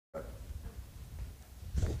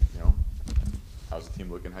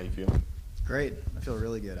team looking? How you feeling? Great. I feel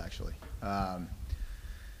really good, actually. I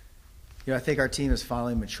think our team has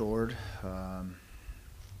finally matured.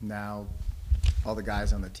 Now all the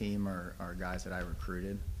guys on the team are guys that I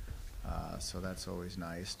recruited, so that's always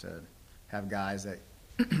nice to have guys that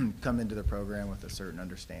come into the program with a certain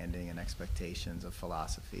understanding and expectations of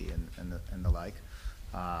philosophy and the like.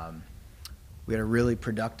 We had a really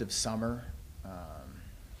productive summer.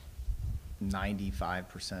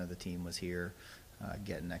 95% of the team was here,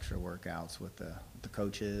 getting extra workouts with the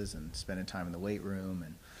coaches and spending time in the weight room,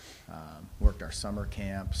 and worked our summer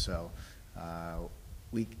camp. So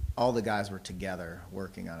all the guys were together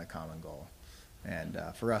working on a common goal, and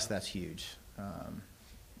for us that's huge. A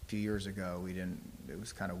few years ago it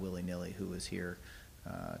was kind of willy-nilly who was here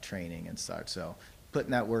training and such. So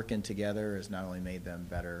putting that work in together has not only made them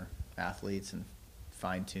better athletes and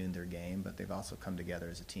fine-tuned their game, but they've also come together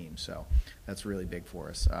as a team. So that's really big for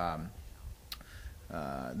us.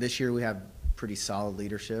 This year we have pretty solid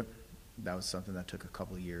leadership. That was something that took a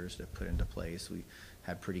couple of years to put into place. We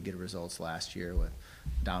had pretty good results last year with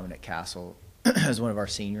Dominic Castle as one of our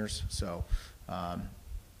seniors. So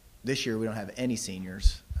this year we don't have any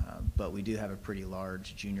seniors, but we do have a pretty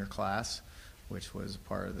large junior class, which was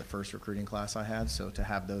part of the first recruiting class I had. So to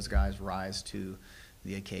have those guys rise to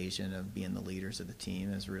the occasion of being the leaders of the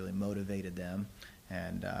team has really motivated them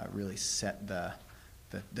and really set the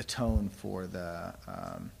tone for the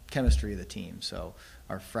chemistry of the team. So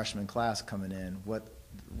our freshman class coming in,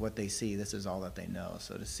 what they see, this is all that they know.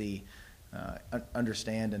 So to see,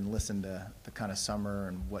 understand and listen to the kind of summer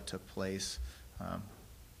and what took place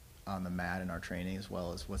on the mat in our training, as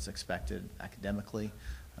well as what's expected academically,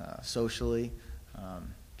 socially.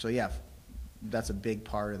 So yeah, that's a big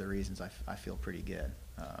part of the reasons I feel pretty good.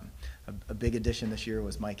 A big addition this year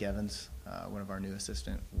was Mike Evans, one of our new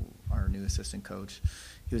assistant coach.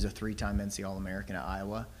 He was a 3-time NC All-American at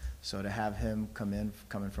Iowa. So to have him coming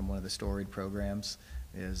from one of the storied programs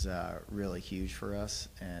is really huge for us,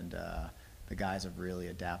 and the guys have really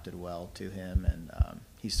adapted well to him, and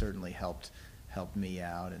he certainly helped me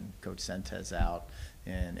out and Coach Sentes out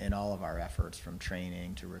in all of our efforts, from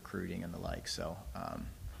training to recruiting and the like. So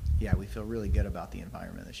yeah, we feel really good about the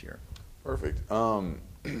environment this year. Perfect.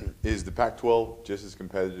 Is the Pac-12 just as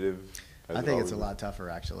competitive as I think it's a lot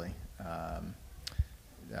tougher, actually.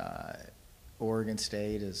 Oregon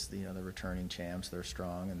State is the returning champs. They're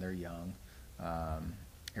strong and they're young.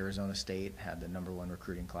 Arizona State had the #1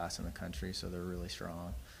 recruiting class in the country, so they're really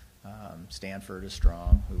strong. Stanford is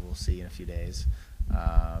strong, who we'll see in a few days.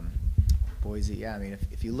 Boise, yeah, I mean,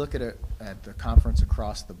 if you look at the conference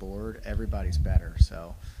across the board, everybody's better.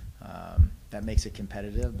 So that makes it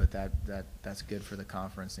competitive, but that's good for the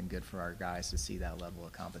conference and good for our guys to see that level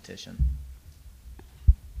of competition.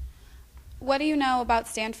 What do you know about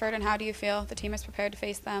Stanford, and how do you feel the team is prepared to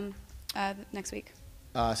face them next week?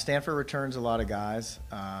 Stanford returns a lot of guys.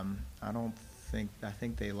 I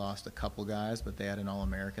think they lost a couple guys, but they had an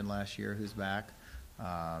All-American last year who's back.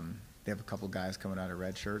 They have a couple guys coming out of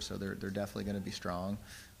redshirt, so they're definitely going to be strong.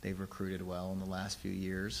 They've recruited well in the last few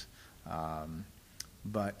years.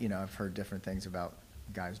 But I've heard different things about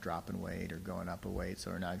guys dropping weight or going up a weight, so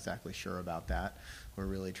we're not exactly sure about that. We're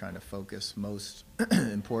really trying to focus most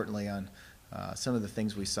importantly on some of the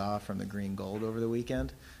things we saw from the green gold over the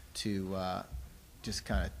weekend to just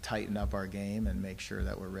kind of tighten up our game and make sure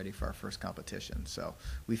that we're ready for our first competition. So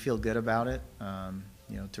we feel good about it.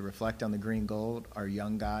 To reflect on the green gold, our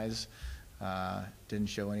young guys didn't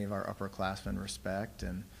show any of our upperclassmen respect,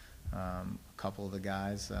 and a couple of the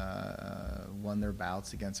guys won their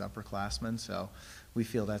bouts against upperclassmen. So we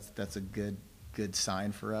feel that's a good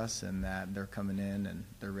sign for us, and that they're coming in and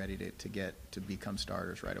they're ready to become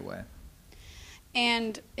starters right away.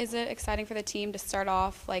 And is it exciting for the team to start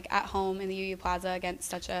off at home in the UU Plaza against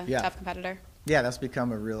such a tough competitor? Yeah, that's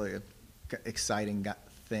become a really exciting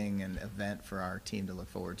thing and event for our team to look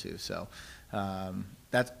forward to. So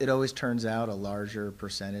it always turns out a larger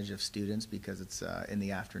percentage of students because it's in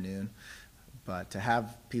the afternoon. But to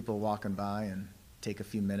have people walking by and take a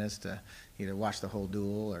few minutes to either watch the whole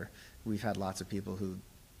duel, or we've had lots of people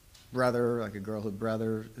like a girl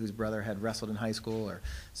whose brother had wrestled in high school, or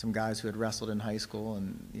some guys who had wrestled in high school,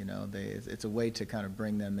 and it's a way to kind of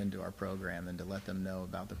bring them into our program and to let them know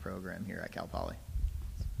about the program here at Cal Poly.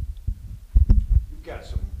 You've got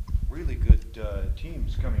some really good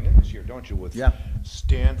teams coming in this year, don't you? With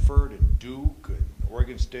Stanford and Duke and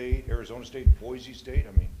Oregon State, Arizona State, Boise State.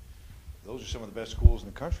 I mean, those are some of the best schools in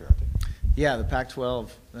the country, aren't they? Yeah, the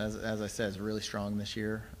Pac-12, as I said, is really strong this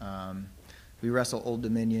year. We wrestle Old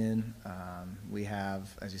Dominion. We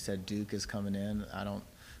have, as you said, Duke is coming in. I don't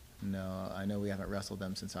know. I know we haven't wrestled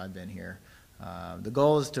them since I've been here. The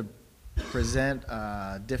goal is to present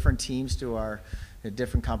different teams to a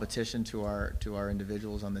different competition to our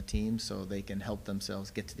individuals on the team, so they can help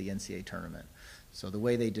themselves get to the NCAA tournament. So the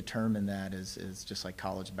way they determine that is just like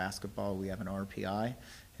college basketball. We have an RPI,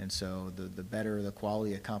 and so the better the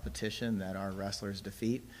quality of competition that our wrestlers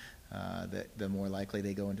defeat, the more likely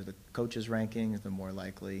they go into the coaches' rankings, the more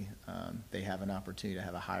likely they have an opportunity to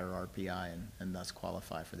have a higher RPI and thus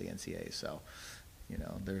qualify for the NCAA. So, you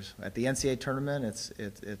know, at the NCAA tournament,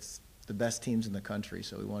 it's the best teams in the country,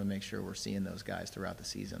 so we want to make sure we're seeing those guys throughout the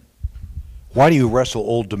season. Why do you wrestle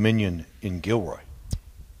Old Dominion in Gilroy?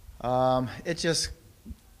 It just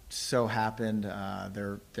so happened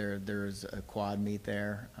there's a quad meet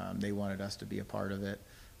there. They wanted us to be a part of it.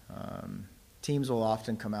 Teams will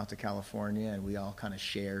often come out to California, and we all kind of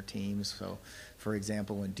share teams. So, for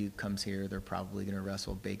example, when Duke comes here, they're probably going to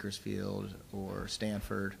wrestle Bakersfield or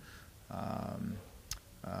Stanford.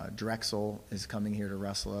 Drexel is coming here to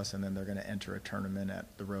wrestle us, and then they're going to enter a tournament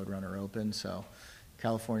at the Roadrunner Open. So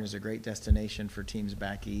California is a great destination for teams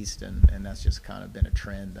back east, and that's just kind of been a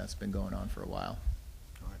trend that's been going on for a while.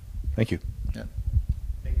 All right. Thank you. Yeah.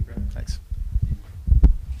 Thank you, Brendan. Thanks.